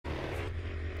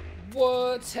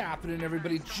What's happening,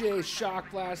 everybody? Jay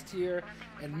Shockblast here,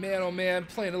 and man, oh man,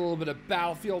 playing a little bit of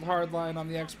Battlefield Hardline on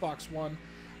the Xbox One.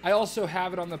 I also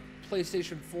have it on the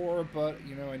PlayStation 4, but,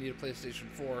 you know, I need a PlayStation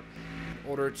 4 in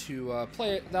order to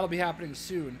play it. That'll be happening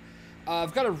soon.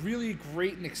 I've got a really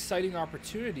great and exciting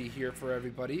opportunity here for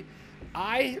everybody.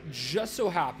 I just so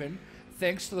happen,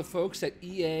 thanks to the folks at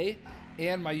EA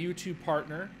and my YouTube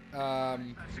partner,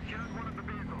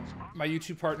 my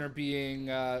YouTube partner being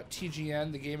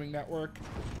TGN, the gaming network,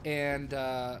 and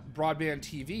Broadband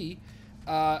TV,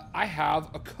 I have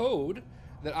a code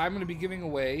that I'm going to be giving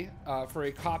away for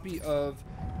a copy of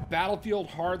Battlefield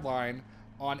Hardline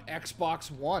on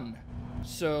Xbox One.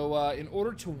 So in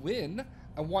order to win,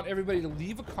 I want everybody to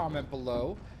leave a comment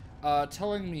below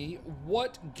telling me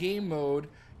what game mode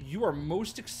you are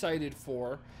most excited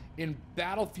for in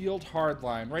Battlefield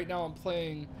Hardline. Right now I'm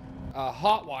playing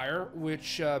Hotwire,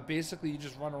 which basically you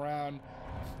just run around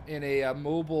in a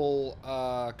mobile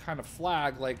kind of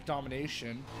flag like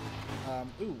domination.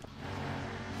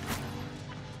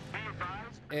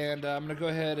 And I'm going to go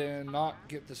ahead and not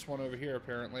get this one over here,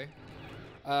 apparently.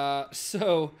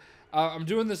 I'm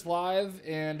doing this live,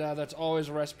 and that's always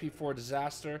a recipe for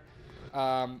disaster.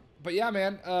 But yeah,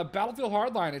 man, Battlefield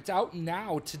Hardline, it's out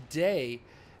now, today,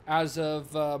 as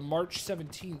of March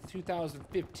 17th,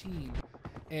 2015.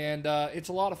 And it's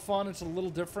a lot of fun. It's a little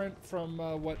different from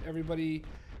what everybody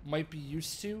might be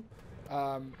used to.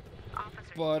 Yeah,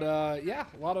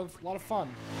 a lot of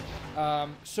fun.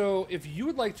 So if you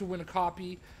would like to win a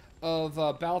copy of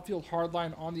Battlefield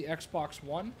Hardline on the Xbox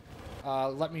One,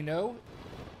 let me know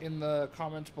in the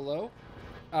comments below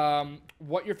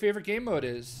what your favorite game mode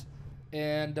is.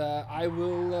 And I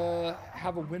will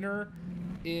have a winner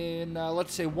in,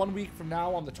 let's say, 1 week from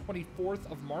now on the 24th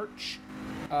of March.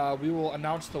 We will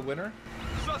announce the winner.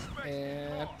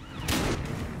 And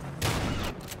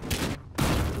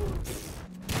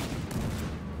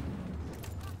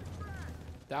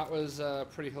that was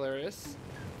pretty hilarious.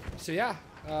 So yeah,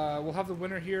 we'll have the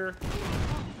winner here.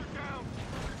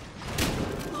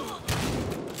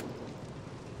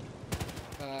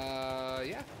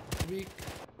 Yeah,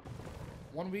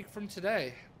 1 week from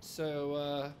today.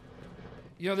 So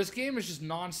you know, this game is just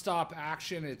non-stop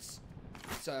action. It's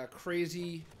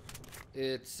crazy.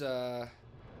 It's I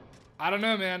don't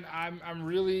know, man. I'm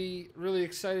really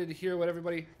excited to hear what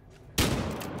everybody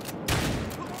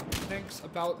thinks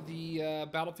about the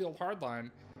Battlefield Hardline.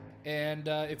 And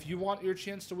if you want your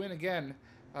chance to win again,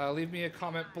 leave me a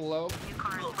comment below.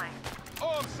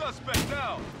 Armed suspect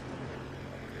down.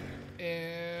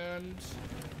 And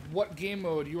what game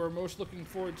mode you are most looking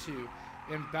forward to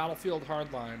in Battlefield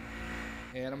Hardline.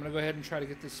 And I'm gonna go ahead and try to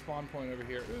get this spawn point over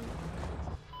here. Ooh.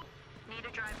 Need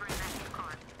a driver in that new car.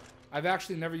 I've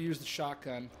actually never used the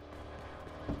shotgun.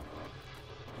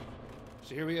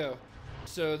 So here we go.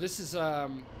 So this is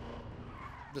the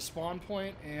spawn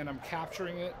point, and I'm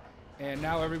capturing it. And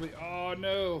now everybody, oh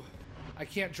no, I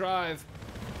can't drive.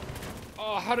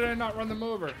 Oh, how did I not run them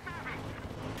over?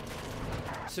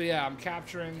 So yeah, I'm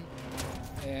capturing,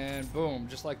 and boom,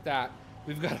 just like that.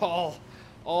 We've got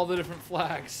all the different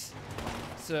flags.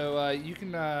 So you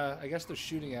can, I guess they're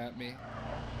shooting at me.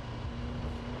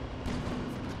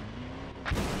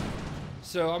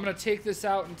 So I'm gonna take this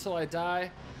out until I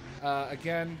die.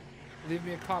 Again, leave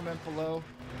me a comment below.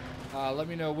 Let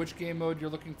me know which game mode you're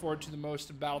looking forward to the most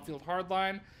in Battlefield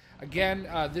Hardline. Again,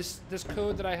 this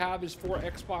code that I have is for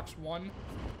Xbox One.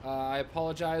 I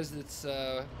apologize, it's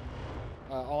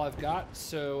all I've got.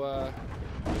 So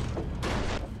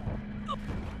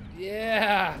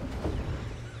yeah.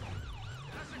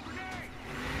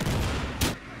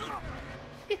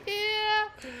 Yeah.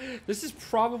 This is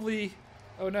probably,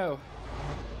 oh no.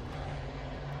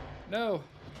 No.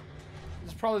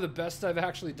 This is probably the best I've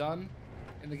actually done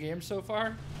in the game so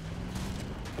far.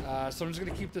 So I'm just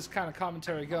gonna keep this kind of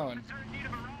commentary going.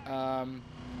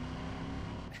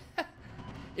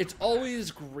 It's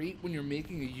always great when you're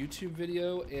making a YouTube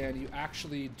video and you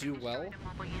actually do well.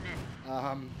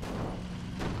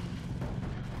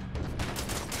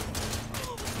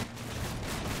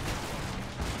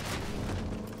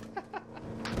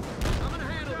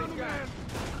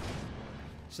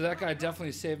 So that guy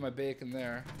definitely saved my bacon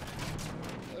there.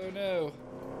 Oh no.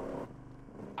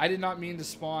 I did not mean to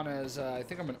spawn as, I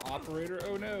think I'm an operator.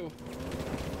 Oh no.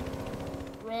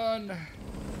 Run.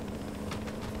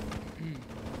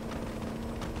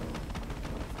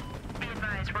 Be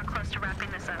advised, we're close to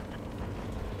wrapping this up.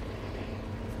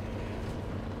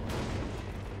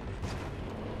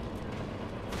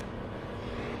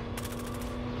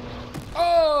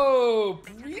 Oh,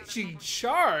 breaching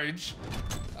charge.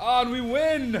 Oh, and we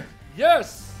win.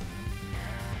 Yes.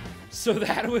 So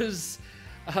that was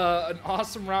an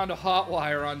awesome round of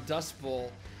Hotwire on Dust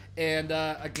Bowl. And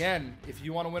again, if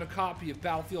you want to win a copy of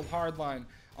Battlefield Hardline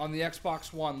on the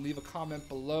Xbox One, leave a comment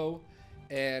below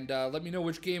and let me know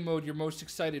which game mode you're most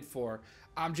excited for.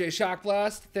 I'm Jay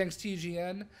Shockblast. Thanks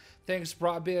TGN. Thanks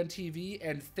Broadband TV.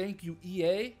 And thank you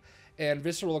EA and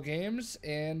Visceral Games.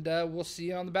 And we'll see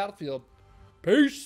you on the battlefield. Peace.